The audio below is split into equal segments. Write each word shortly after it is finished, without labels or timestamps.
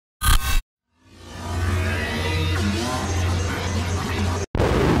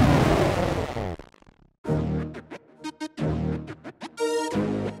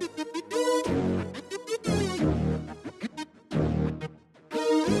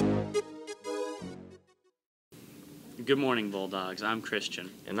Good morning, Bulldogs. I'm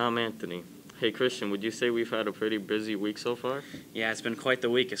Christian. And I'm Anthony. Hey, Christian, would you say we've had a pretty busy week so far? Yeah, it's been quite the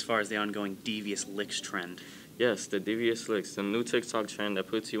week as far as the ongoing devious licks trend. Yes, the devious licks, the new TikTok trend that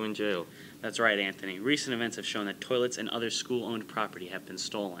puts you in jail. That's right, Anthony. Recent events have shown that toilets and other school-owned property have been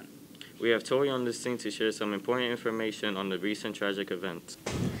stolen. We have Tori on this thing to share some important information on the recent tragic event.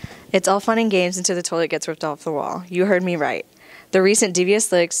 It's all fun and games until the toilet gets ripped off the wall. You heard me right. The recent devious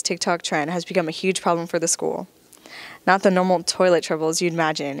licks TikTok trend has become a huge problem for the school. Not the normal toilet troubles you'd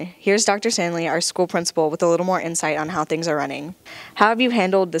imagine. Here's Dr. Stanley, our school principal, with a little more insight on how things are running. How have you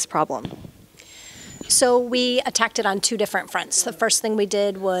handled this problem? So we attacked it on two different fronts. The first thing we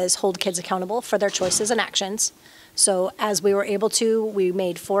did was hold kids accountable for their choices and actions. So as we were able to, we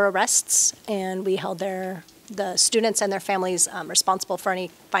made 4 arrests and we held the students and their families responsible for any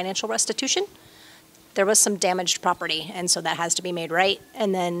financial restitution. There was some damaged property, and so that has to be made right.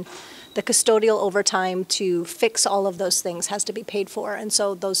 And then the custodial overtime to fix all of those things has to be paid for, and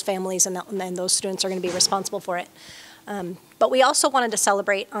so those families and those students are going to be responsible for it. But we also wanted to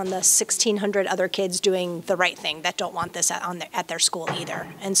celebrate on the 1,600 other kids doing the right thing that don't want this at their school either.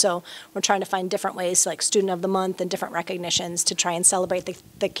 And so we're trying to find different ways, like Student of the Month and different recognitions, to try and celebrate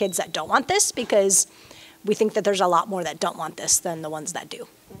the kids that don't want this, because we think that there's a lot more that don't want this than the ones that do.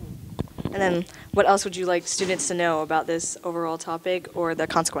 And then what else would you like students to know about this overall topic or the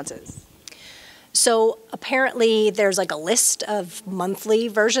consequences? So apparently there's like a list of monthly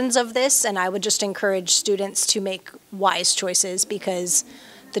versions of this, and I would just encourage students to make wise choices, because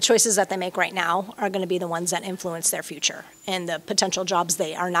the choices that they make right now are going to be the ones that influence their future and the potential jobs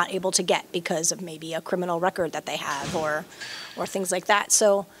they are not able to get because of maybe a criminal record that they have or things like that.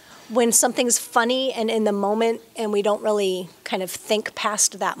 So when something's funny and in the moment and we don't really kind of think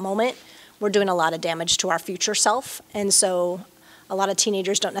past that moment, we're doing a lot of damage to our future self. And so a lot of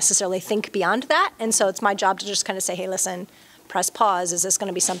teenagers don't necessarily think beyond that. And so it's my job to just kind of say, hey, listen, press pause. Is this going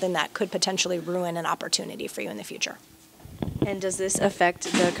to be something that could potentially ruin an opportunity for you in the future? And does this affect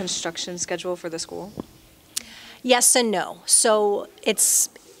the construction schedule for the school? Yes and no. So it's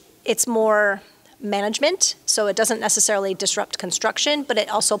more management, so it doesn't necessarily disrupt construction, but it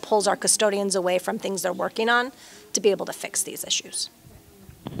also pulls our custodians away from things they're working on to be able to fix these issues.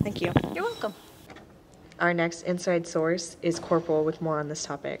 Thank you. You're welcome. Our next inside source is Corporal with more on this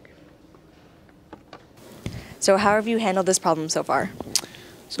topic. So how have you handled this problem so far?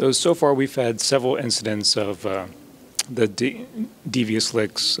 So far we've had several incidents of the Devious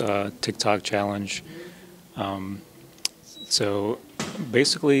Licks TikTok challenge. So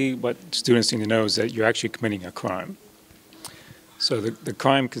basically what students need to know is that you're actually committing a crime. So the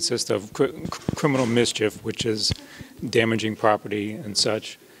crime consists of criminal mischief, which is damaging property and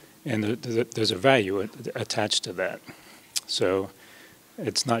such, and there's a value attached to that. So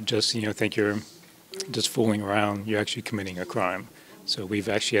it's not just, think you're just fooling around, you're actually committing a crime. So we've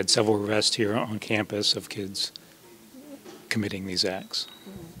actually had several arrests here on campus of kids committing these acts.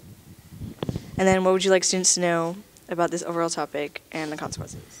 And then what would you like students to know about this overall topic and the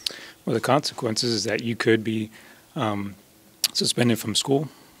consequences? Well, the consequences is that you could be suspended from school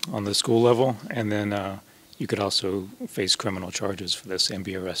on the school level, and then you could also face criminal charges for this and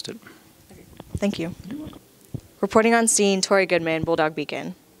be arrested. Thank you. Reporting on scene, Tori Goodman, Bulldog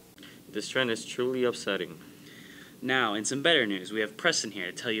Beacon. This trend is truly upsetting. Now, in some better news, we have Preston here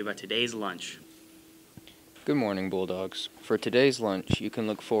to tell you about today's lunch. Good morning, Bulldogs. For today's lunch, you can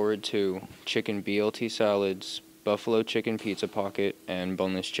look forward to chicken BLT salads, buffalo chicken pizza pocket, and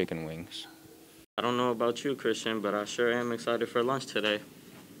boneless chicken wings. I don't know about you, Christian, but I sure am excited for lunch today.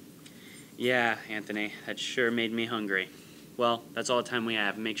 Yeah, Anthony, that sure made me hungry. Well, that's all the time we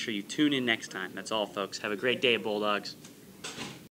have. Make sure you tune in next time. That's all, folks. Have a great day, Bulldogs.